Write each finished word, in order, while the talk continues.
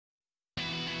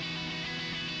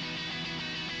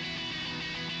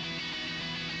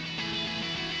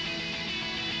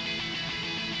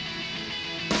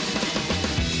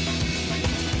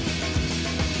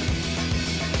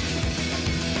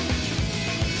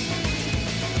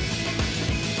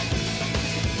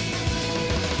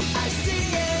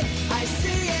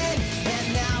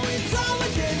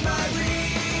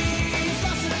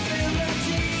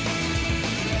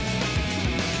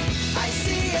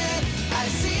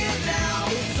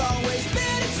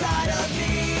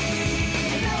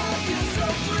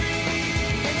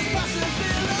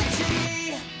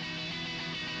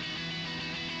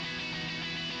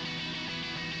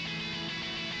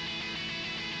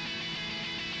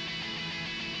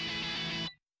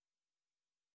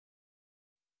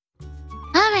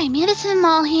Alright, made it to the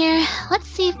mall here. Let's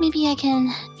see if maybe I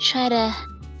can try to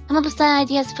come up with some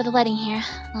ideas for the wedding here.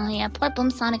 Oh yeah, poor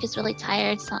Boom Sonic is really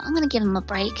tired, so I'm gonna give him a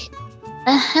break.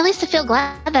 At least I feel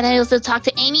glad that I also talked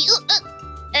to Amy.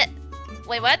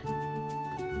 Wait, what?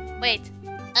 Wait.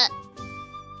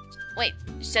 Wait,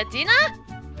 Shadina?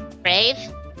 Brave?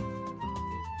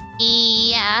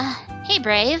 Yeah. Hey,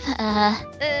 Brave.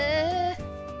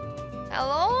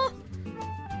 Hello?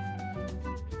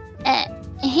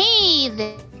 Hey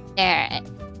there.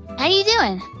 How you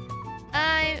doing?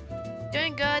 I'm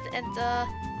doing good, and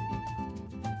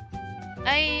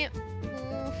I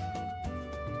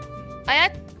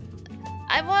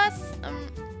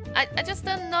just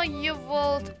don't know you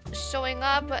were showing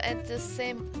up at the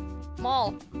same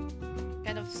mall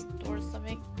kind of store or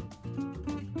something.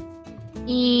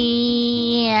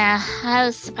 Yeah, I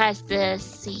was surprised to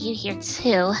see you here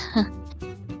too.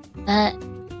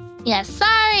 Yeah,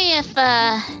 sorry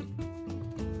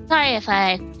if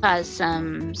I caused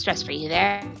some stress for you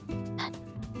there.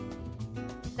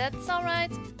 That's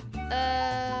alright.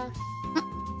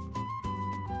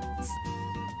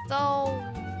 So,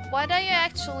 what are you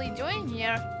actually doing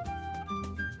here?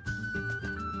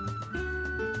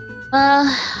 Well,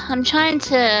 I'm trying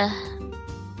to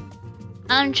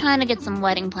get some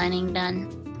wedding planning done.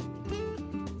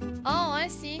 Oh, I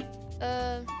see.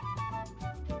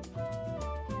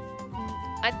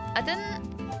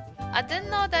 I didn't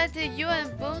know that you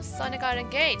and Boom Sonic are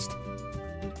engaged.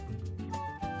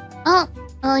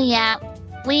 Oh yeah,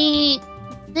 we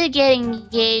did get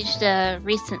engaged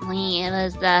recently. It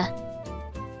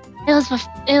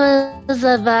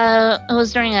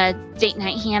was during a date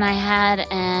night he and I had,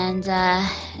 and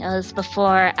it was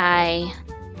before I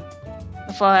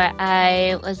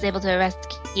was able to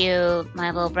rescue my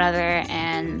little brother,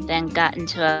 and then got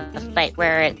into a fight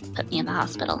where it put me in the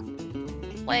hospital.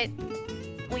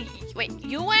 Wait,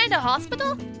 you were in the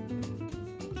hospital?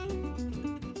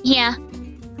 Yeah,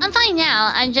 I'm fine now.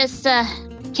 I just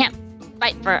can't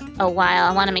fight for a while.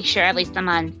 I want to make sure at least I'm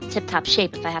on tip-top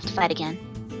shape if I have to fight again.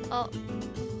 Oh,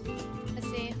 I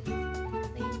see.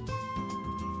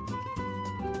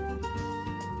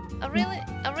 I really.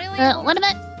 What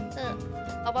about?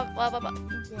 What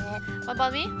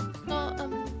about me? So,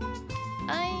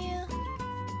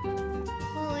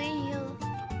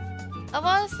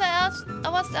 I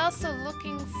was also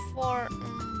looking for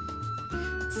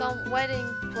some wedding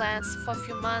plans for a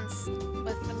few months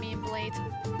with me and Blade.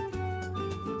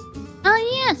 Oh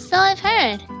yeah, so I've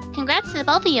heard. Congrats to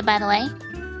both of you, by the way.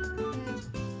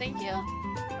 Thank you.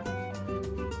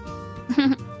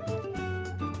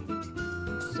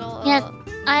 So yeah,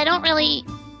 I don't really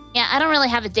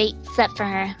have a date set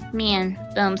for me and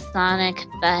Boom Sonic,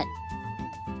 but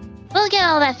we'll get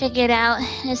all that figured out.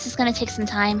 It's just gonna take some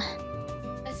time.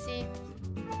 I see.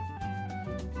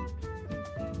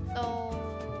 So,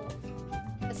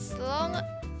 as long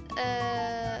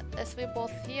as we're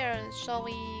both here, shall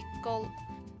we go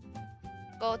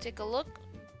take a look?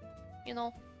 You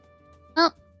know.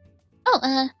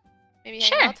 Maybe hang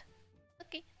sure. out?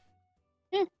 Okay.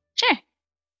 Sure.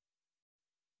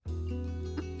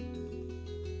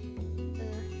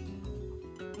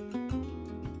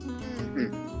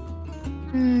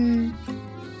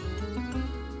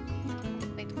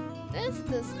 Wait, what is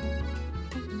this?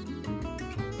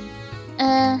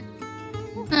 Yeah,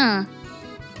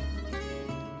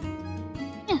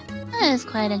 that is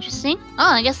quite interesting.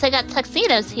 Oh, I guess they got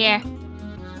tuxedos here.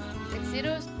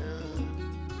 Tuxedos?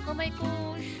 Oh my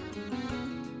gosh.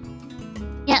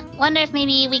 Yeah, wonder if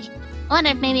maybe I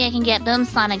can get Boom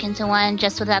Sonic into one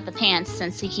just without the pants,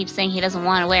 since he keeps saying he doesn't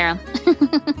want to wear them.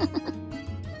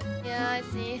 Yeah, I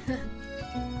see.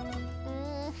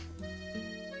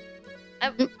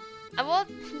 I won't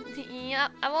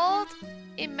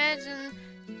imagine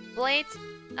Blade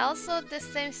also the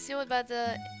same suit, but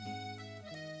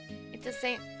it's the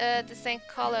same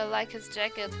color like his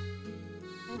jacket.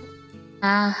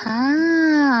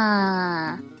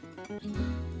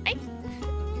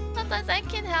 Sometimes I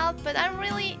can't help, but I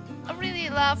really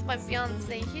love my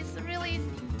fiance. He's really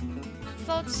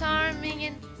so charming,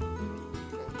 and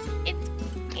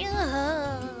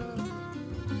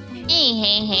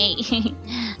Hey.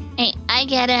 Hey, I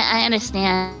get it. I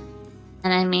understand.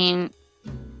 And I mean,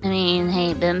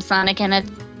 hey, Boom Sonic in a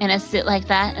suit like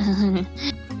that.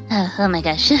 Oh my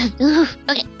gosh. Ooh,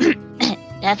 okay.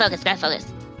 Gotta focus. Sorry.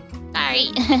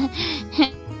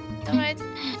 Alright.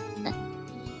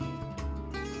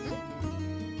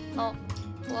 Oh,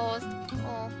 closed.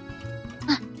 Oh.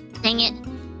 Dang it.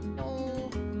 No.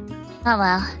 Oh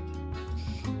well.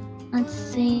 Let's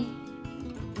see.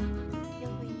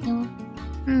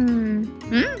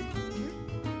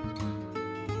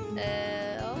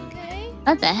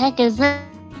 What the heck is this?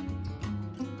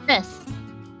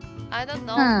 I don't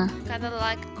know. Huh. Kind of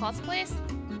like cosplays.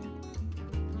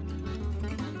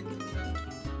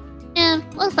 Yeah,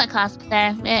 looks like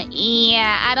cosplay.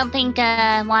 Yeah, I don't think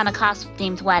I want a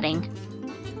costume-themed wedding.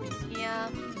 Yeah.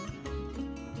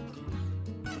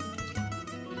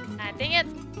 I think it.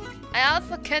 I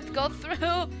also can't go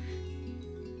through.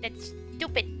 That's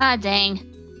stupid. Ah, dang.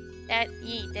 That's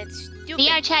stupid.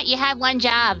 VRChat, you have one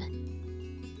job.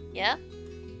 Yeah?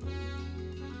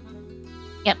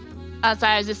 Yep. Oh,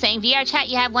 sorry, I was just saying, VRChat,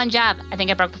 you have one job. I think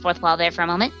I broke the fourth wall there for a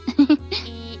moment.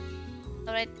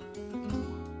 Alright.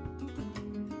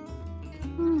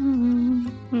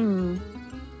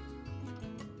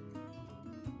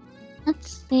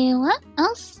 Let's see, what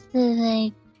else do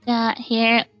they got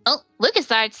here? Oh,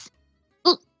 LucasArts.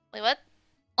 Ooh. Wait, what?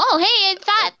 Oh, hey,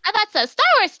 I thought some Star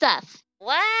Wars stuff.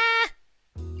 What?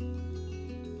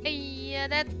 Yeah,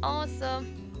 that's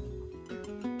awesome.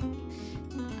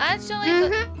 Actually,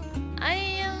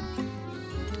 I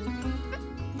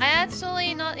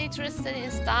actually not interested in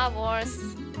Star Wars.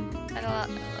 Kind of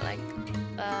like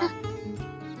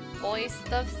boy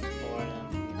stuff, or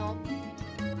you know.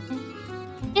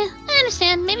 Yeah, I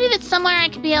understand. Maybe if it's somewhere I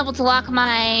could be able to lock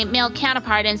my male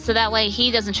counterpart in, so that way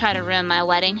he doesn't try to ruin my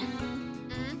wedding.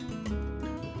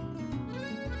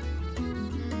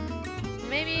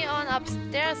 Maybe on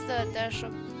upstairs there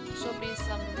should be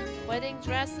some wedding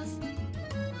dresses.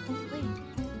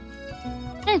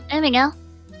 Hey, there we go.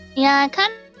 Yeah, I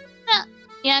kind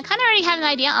of already have an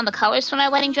idea on the colors for my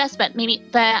wedding dress, but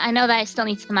I know that I still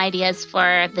need some ideas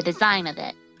for the design of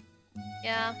it.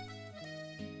 Yeah.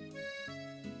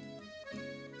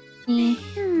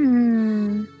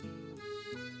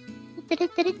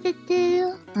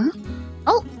 Huh?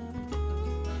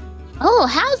 Oh,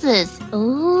 houses.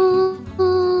 Ooh.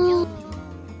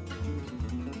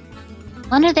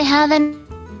 Wonder if they have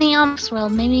any on this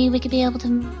world. Maybe we could be able to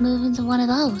move into one of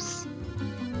those.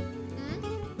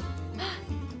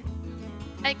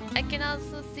 I can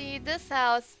also see this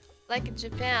house, like in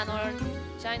Japan or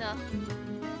China.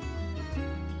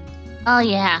 Oh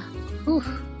yeah. Ooh.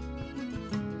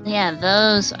 Yeah,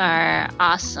 those are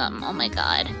awesome. Oh my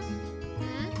god.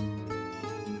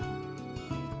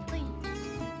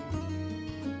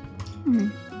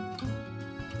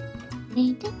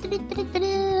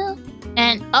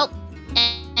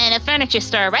 And a furniture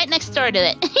store right next door to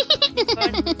it.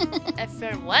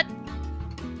 For what?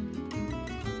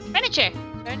 Furniture.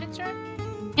 Furniture?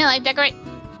 Yeah,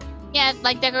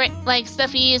 like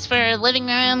stuff you use for living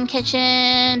room,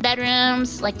 kitchen,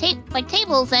 bedrooms, like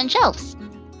tables and shelves.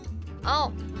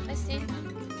 Oh, I see.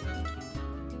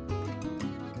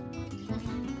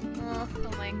 Oh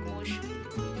my gosh.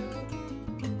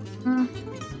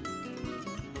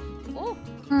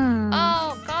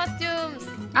 Oh, costumes.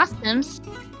 Costumes.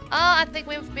 Oh, I think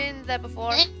we've been there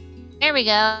before. There we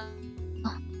go.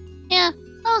 Yeah,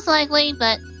 most likely,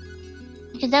 but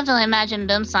you can definitely imagine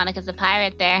Boom Sonic as a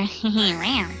pirate there.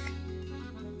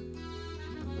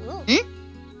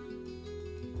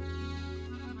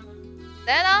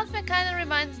 That outfit kind of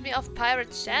reminds me of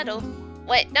Pirate Shadow.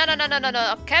 Wait, no,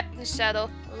 of Captain Shadow.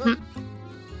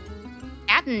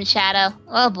 Captain Shadow.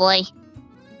 Oh boy.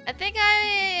 I think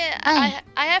I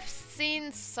have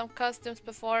seen some costumes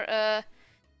before.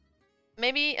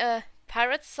 Maybe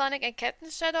Pirate Sonic and Captain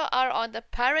Shadow are on the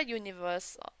Pirate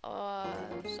Universe or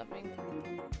something.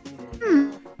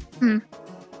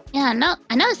 Yeah, no,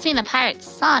 I know I've seen the Pirate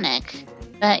Sonic,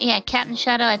 but yeah, Captain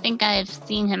Shadow. I think I've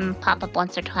seen him pop up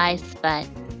once or twice, but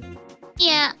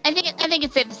yeah, I think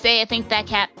it's safe to say I think that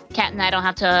Captain I don't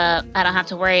have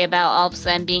to worry about all of a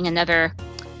sudden being another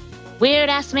weird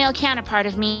ass male counterpart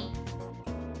of me.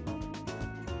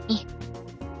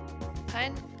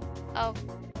 Kind of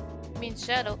mean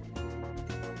Shadow.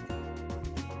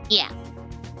 Yeah.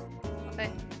 Okay.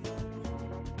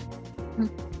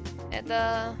 And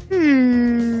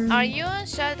are you and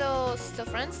Shadow still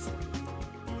friends?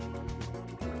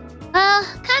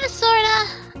 Kinda sorta.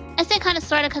 I say kinda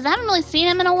sorta because I haven't really seen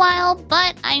him in a while,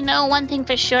 but I know one thing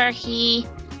for sure, he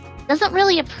doesn't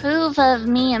really approve of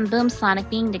me and Boom Sonic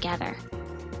being together.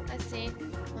 I see.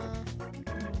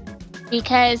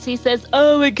 Because he says,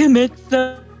 oh, it commits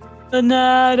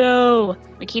Donato.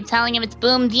 We keep telling him it's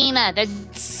Boom Dina.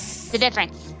 There's the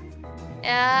difference.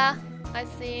 Yeah, I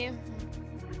see.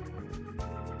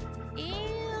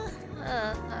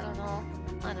 Yeah,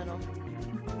 I don't know.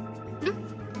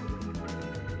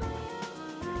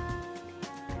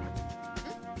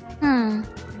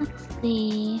 Let's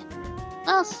see.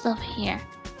 What else is over here?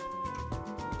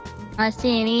 I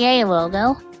see an EA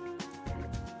logo.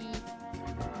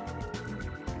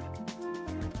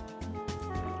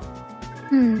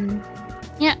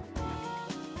 Yeah.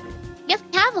 I guess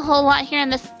we have a whole lot here in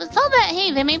this. It's all that,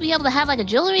 hey, they may be able to have like a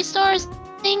jewelry store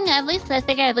thing. At least I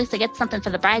figure at least I get something for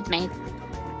the bridesmaids.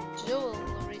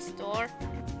 Jewelry store?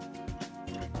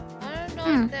 I don't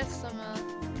know if there's some...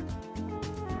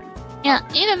 Yeah,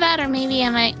 either that or maybe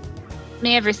I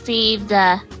may have received,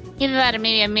 either that or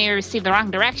maybe I may have received the wrong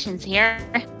directions here.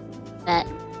 But,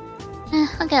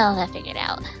 I'll get all that figured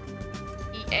out.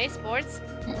 EA Sports?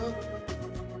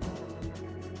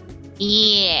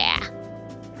 Yeah.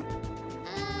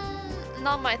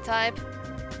 Not my type.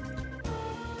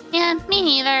 Yeah, me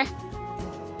neither.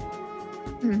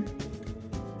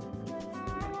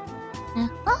 Yeah.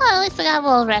 Oh, at least I got a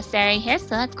little rest area here, so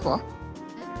that's cool.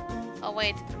 Oh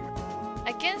wait,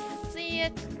 I can see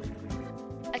it.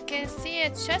 I can see a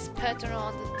chess pattern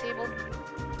on the table.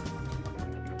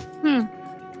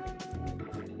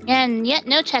 And yet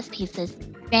no chess pieces.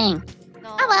 Dang.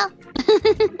 No. Oh well.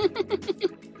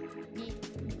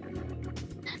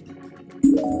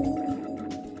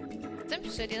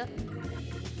 Shadina.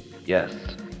 Yes.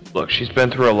 Look, she's been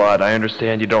through a lot. I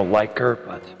understand you don't like her,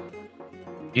 but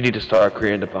you need to start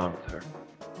creating a bond with her.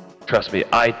 Trust me,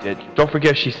 I did. Don't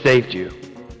forget she saved you.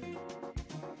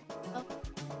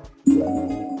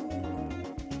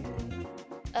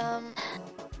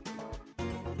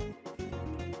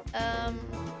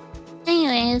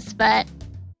 Anyways, but...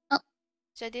 Oh.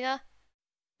 Shadina?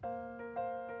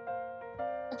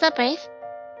 What's up, Brave?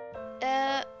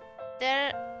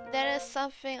 There is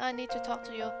something I need to talk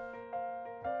to you.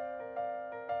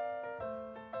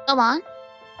 Go on.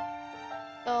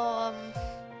 So,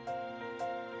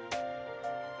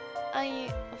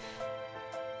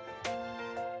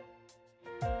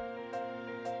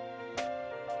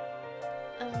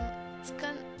 it's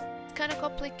kind of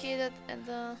complicated, and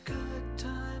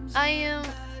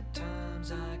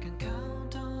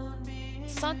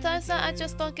sometimes I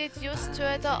just don't get used to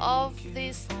it of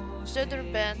these shoulder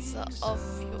bands of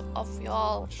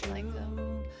y'all, like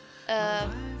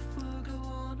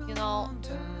you know,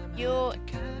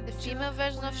 the female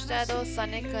version of Shadow,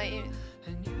 Sonica,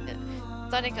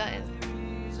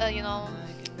 you know,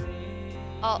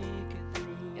 all,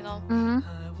 you know.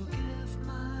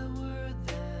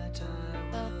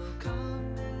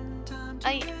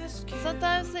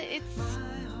 Sometimes it's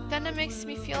kind of makes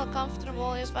me feel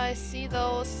comfortable if I see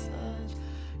those,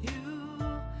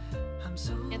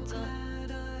 and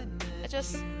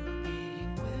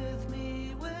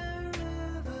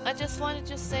I just wanted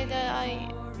to say that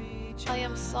I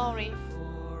am sorry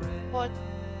for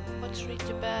what treated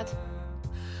you bad.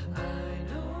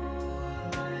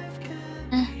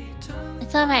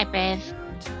 It's alright, Brave.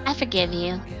 I forgive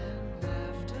you.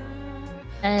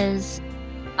 Because,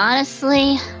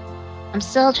 honestly, I'm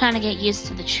still trying to get used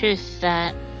to the truth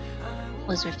that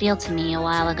was revealed to me a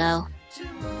while ago.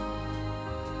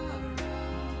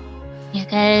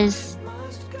 Because,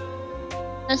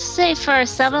 let's say for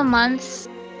several months,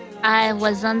 I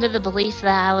was under the belief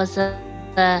that I was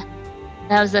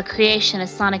a creation of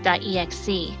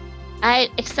Sonic.exe. I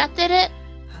accepted it,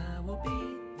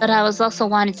 but I was also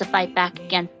wanting to fight back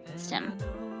against him.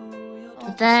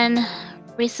 But then,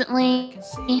 recently,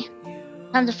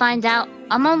 come to find out,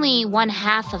 I'm only one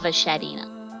half of a Shadina.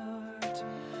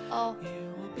 Oh.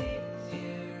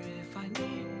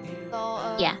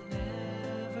 So, yeah.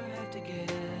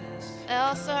 I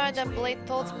also heard that Blade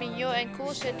told me you and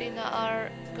Cool Shadina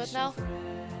are good now.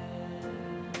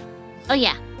 Oh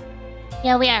yeah.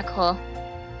 Yeah, we are cool.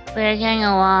 We're getting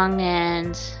along,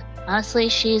 and honestly,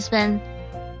 she's been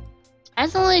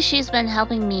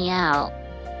helping me out.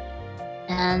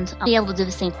 And I'll be able to do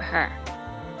the same for her.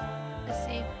 I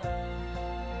see.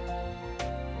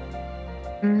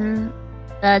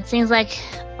 But it seems like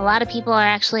a lot of people are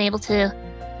actually able to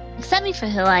accept me for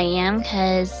who I am,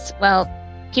 because, well,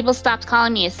 people stopped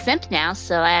calling me a simp now,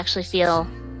 so I actually feel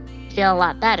a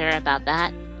lot better about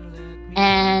that.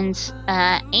 And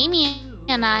Amy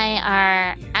and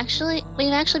I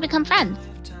we've actually become friends.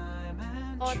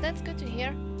 Oh, that's good to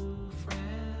hear.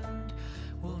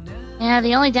 Yeah,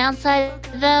 the only downside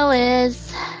though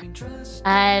is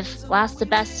I've lost the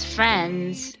best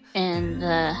friend in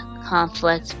the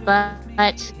conflict, but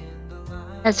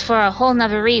that's for a whole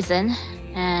nother reason.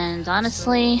 And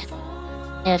honestly,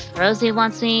 if Rosie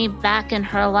wants me back in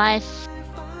her life,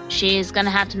 she's gonna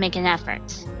have to make an effort.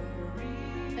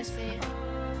 I see.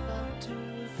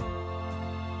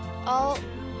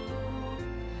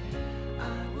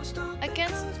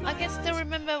 I can still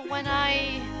remember when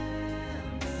I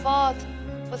fought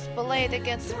with Blade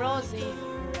against Rosie.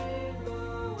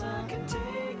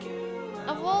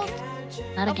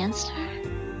 Not against her?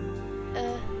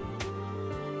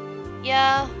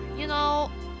 Yeah, you know,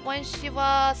 when she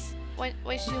was with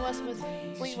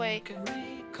Fleetway.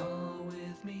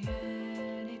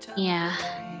 Yeah.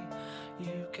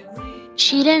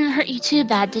 She didn't hurt you too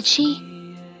bad, did she?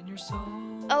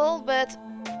 A little bit,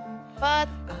 but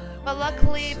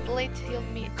luckily Blade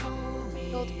healed me.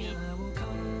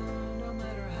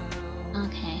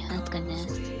 Okay, that's good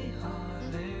news.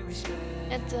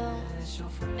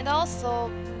 And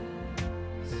also,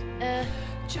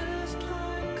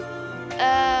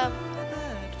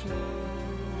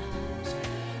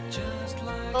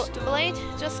 Blade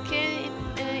just came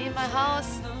in my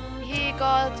house. He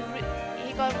got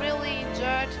really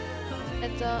injured,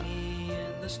 and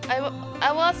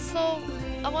I was so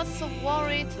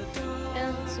worried,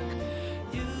 and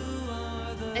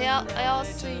I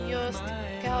also used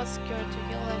Chaos Cure to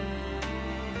heal him.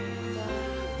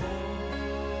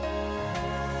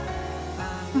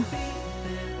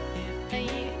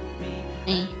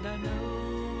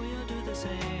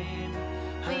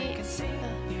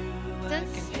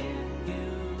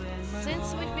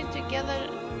 Since we've been together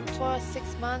for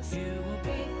 6 months,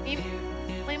 me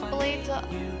and Blade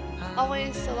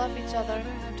always love each other.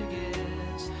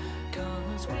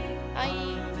 I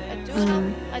do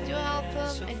help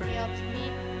him and he helps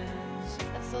me,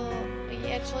 and so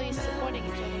we actually supporting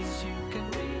each other.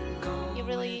 He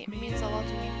really means a lot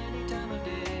to me.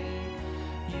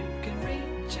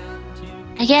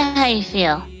 I get how you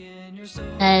feel,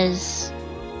 because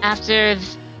after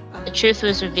the truth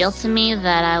was revealed to me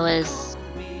that I was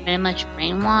very much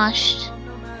brainwashed,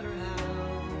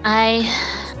 I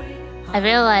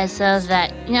realized though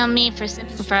that, you know, me for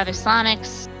sympathy for other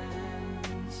Sonics,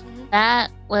 that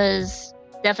was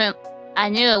definitely, I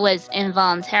knew it was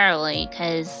involuntarily,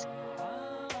 because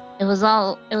it was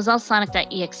all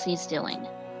Sonic.exe's doing.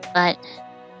 But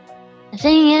the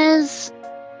thing is,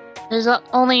 there's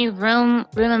only room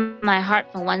in my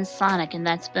heart for one Sonic, and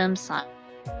that's Boom Sonic.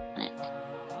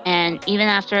 And even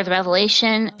after the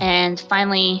revelation and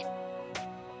finally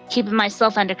keeping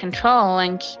myself under control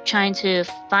and trying to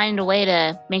find a way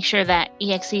to make sure that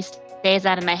EXE stays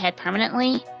out of my head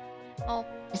permanently, I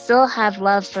still have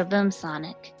love for Boom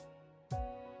Sonic.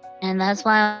 And that's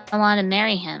why I want to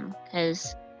marry him,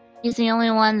 because he's the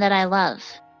only one that I love.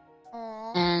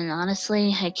 And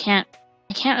honestly, I can't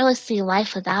really see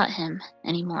life without him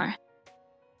anymore.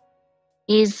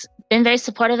 He's been very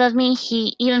supportive of me.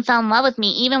 He even fell in love with me,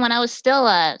 even when I was still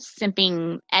a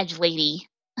simping edge lady.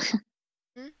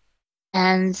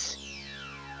 And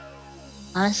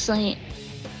honestly,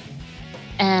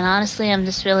 I'm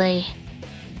just really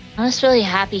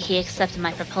happy he accepted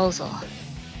my proposal.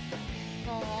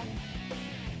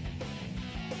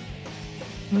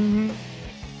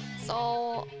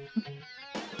 So,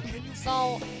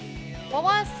 what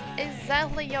was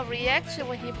exactly your reaction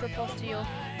when he proposed to you?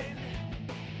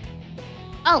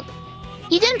 Oh,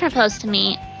 he didn't propose to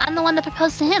me. I'm the one that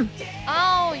proposed to him.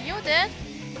 Oh, you did?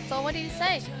 So what did he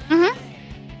say?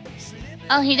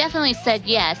 Oh, he definitely said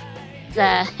yes.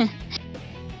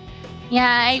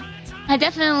 Yeah, I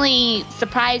definitely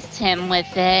surprised him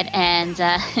with it, and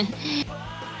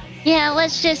yeah,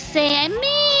 let's just say I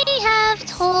may have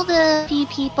told a few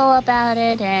people about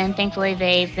it, and thankfully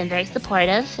they've been very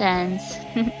supportive, and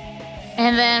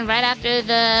and then right after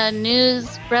the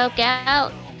news broke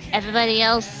out, everybody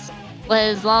else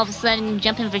was all of a sudden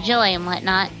jumping for joy and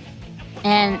whatnot.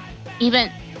 And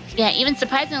even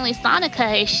surprisingly,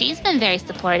 Sonica, she's been very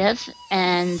supportive.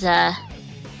 And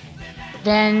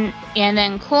then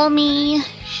Cool Me,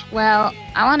 well,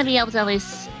 I want to be able to at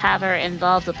least have her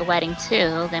involved with the wedding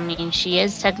too. I mean, she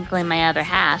is technically my other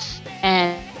half.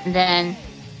 And then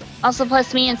also,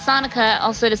 plus me and Sonica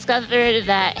also discovered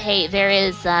that, hey, there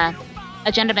is a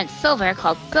gender bent Silver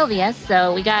called Sylvia,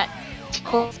 so we got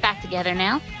Cool's back together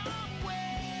now.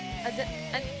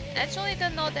 I actually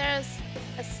didn't know there's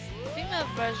a female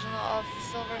version of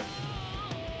Silver.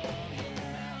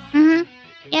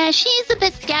 Yeah, she's a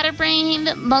bit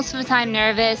scatterbrained, most of the time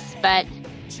nervous, but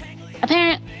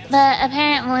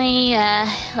apparently,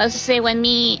 let's just say when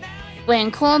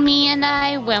Cool Me and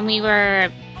I, when we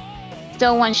were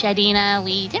still one Shadina,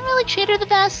 we didn't really treat her the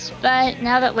best, but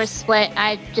now that we're split,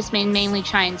 I've just been mainly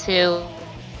trying to...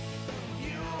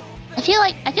 I feel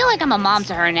like I'm a mom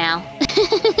to her now.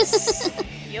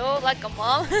 You like a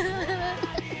mom?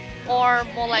 Or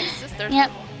more like sisters? Yep.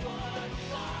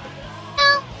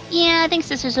 Well, yeah, I think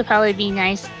sisters would probably be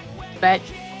nice, but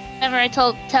whenever I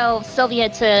tell Sylvia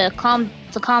to calm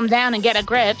down and get a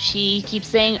grip, she keeps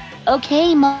saying,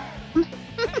 "Okay, Mom."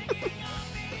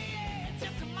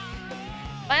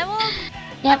 I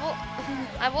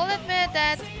will admit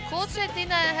that Cool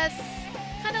Shadina has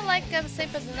kind of like the same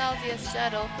personality as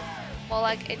Shadow. more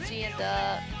like edgy and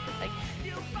like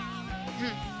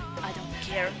I don't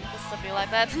care or something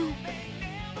like that.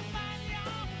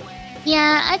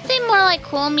 Yeah, I'd say more like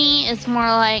Cool Me is more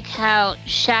like how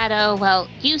Shadow, well,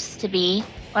 used to be,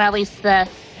 or at least the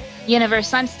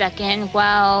universe I'm stuck in,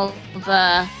 while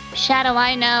the Shadow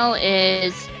I know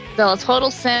is still a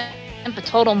total simp, a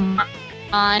total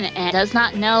moron, and does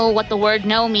not know what the word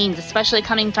no means, especially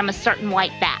coming from a certain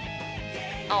white bat.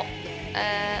 Oh,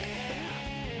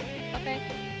 okay.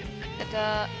 And,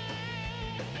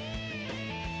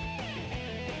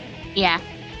 Yeah,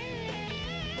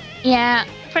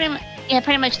 pretty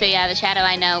much the Shadow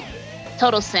I know,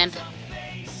 total simp.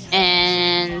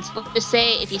 And we'll just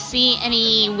say if you see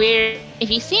any weird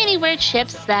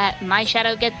ships that my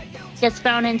Shadow gets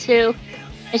thrown into,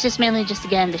 it's just mainly just to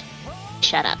get him to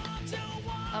shut up.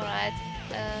 All right.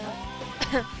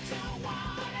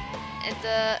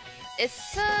 And is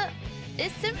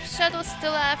Simp Shadow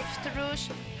still after Rouge?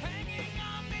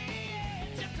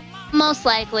 Most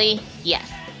likely, yes.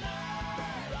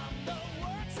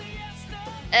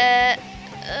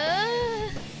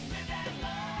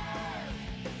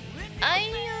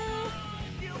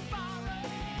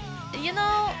 You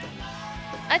know,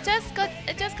 I just got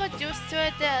used to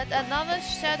it that another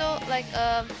Shadow, like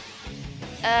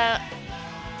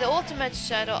the ultimate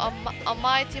Shadow on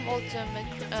my team ultimate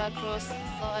Cross.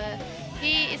 So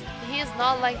he is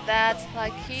not like that.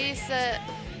 Like he's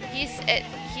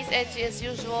edgy as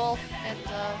usual, and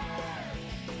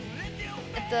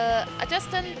I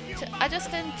just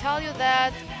didn't tell you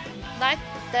that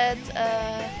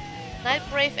Night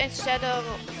Brave and Shadow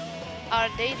are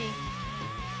dating.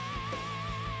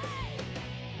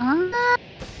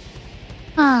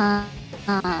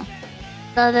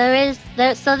 So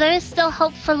there is still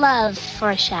hope for love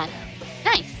for a Shadow.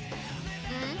 Nice.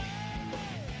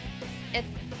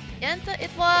 And it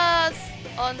was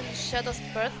on Shadow's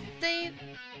birthday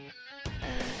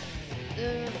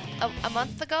a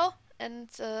month ago, and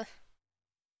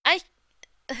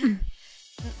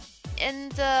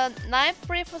Night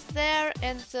Brave was there,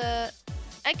 and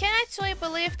I can actually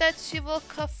believe that she will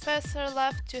confess her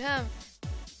love to him,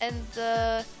 and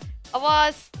I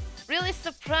was really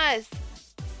surprised.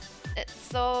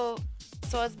 So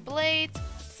as Blade,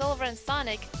 Silver, and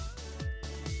Sonic.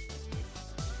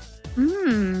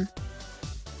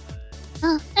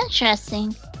 Oh,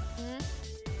 interesting.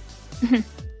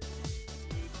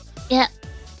 Yeah.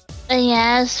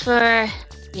 As for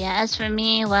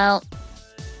me, well,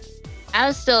 I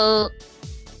was still.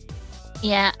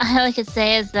 Yeah, all I could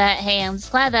say is that, hey, I'm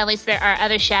just glad that at least there are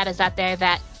other Shadows out there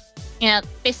that,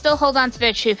 they still hold on to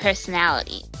their true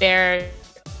personality. They're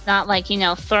not like,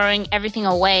 throwing everything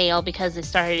away all because they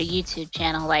started a YouTube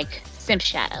channel like Simp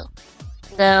Shadow.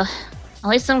 So, at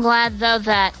least I'm glad though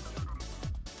that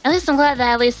at least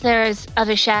there's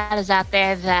other Shadows out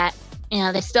there that,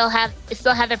 they still have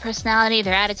their personality,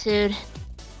 their attitude.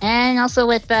 And also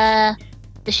with the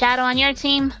Shadow on your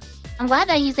team, I'm glad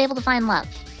that he's able to find love.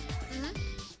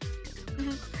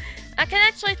 I can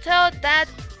actually tell that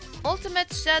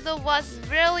Ultimate Shadow was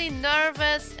really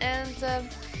nervous, and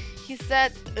he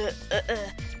said,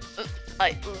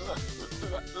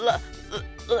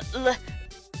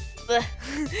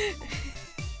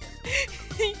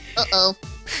 Uh-oh.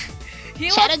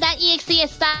 Shadow.exe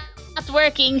has stopped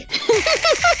working.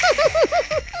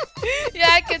 Yeah,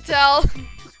 I could tell.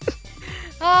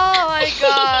 Oh my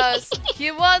gosh.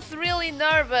 He was really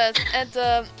nervous, and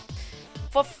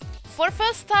for the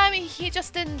first time he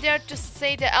just didn't dare to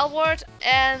say the L word,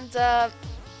 and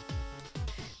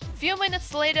few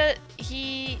minutes later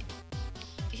he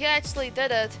actually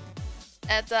did it,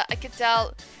 and I could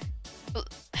tell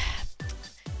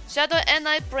Shadow and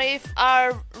Night Brave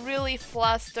are really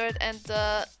flustered, and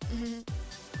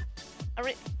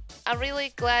I'm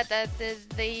really glad that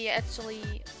they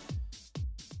actually,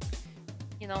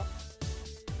 they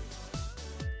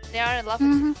are in love.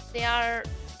 They are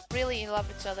really in love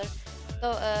with each other.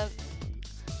 So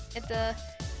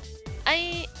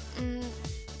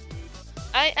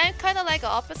I'm kind of like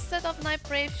opposite of Night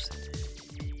Brave.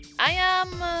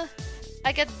 I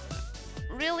get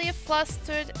really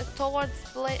flustered towards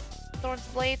Blade,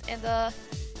 and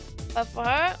but for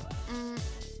her,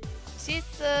 she's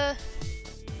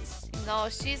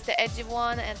she's the edgy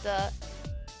one, and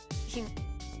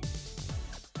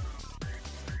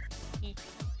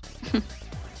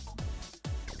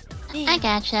I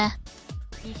gotcha.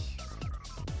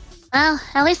 Well,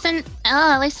 at least I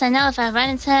know if I run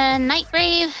into Night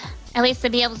Brave, at least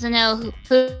I'll be able to know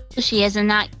who she is and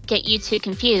not get you too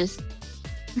confused.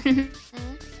 And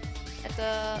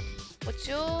would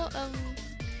you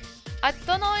I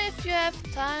don't know if you have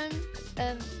time,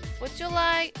 and would you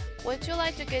like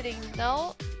to get in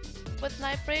now with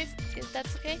Night Brave? Is that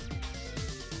okay?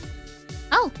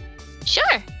 Oh,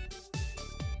 sure.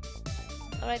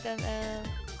 Alright then,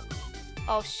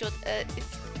 oh shoot,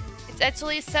 it's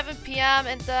actually 7 p.m.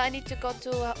 and I need to go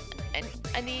to,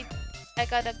 I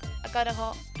gotta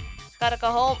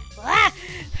go home. Ah!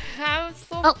 I'm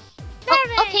so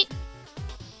nervous. Okay.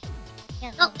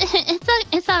 Oh,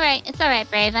 it's alright. It's alright,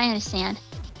 Brave. I understand.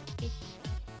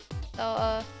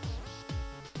 So,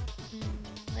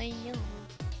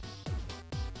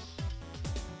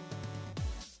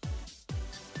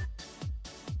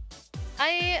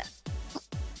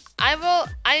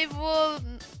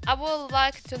 I will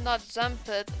like to not jump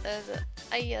it.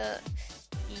 I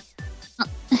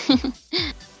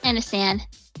understand.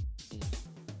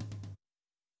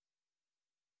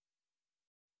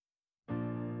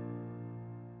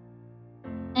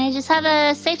 And just have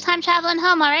a safe time traveling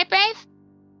home, alright, Brave?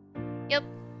 Yep.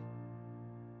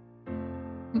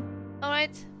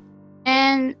 Alright.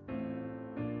 And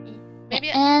maybe.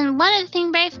 And one other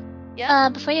thing, Brave. Yeah.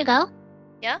 Before you go.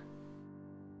 Yeah.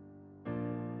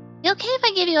 You okay if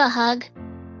I give you a hug?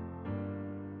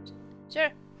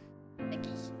 Sure. Thank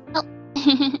you. Oh.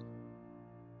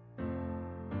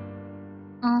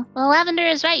 Oh, well, Lavender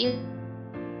is right. You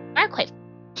are quite.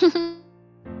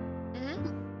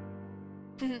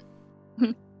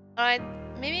 Alright,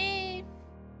 maybe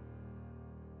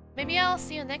I'll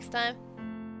see you next time.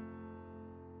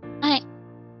 Alright.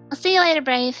 I'll see you later,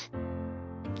 Brave.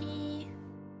 Okay.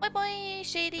 Bye bye,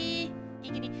 Shady.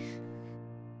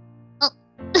 Oh.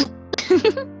 I'm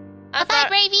Bye, sorry.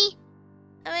 Bravey.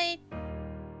 Alright.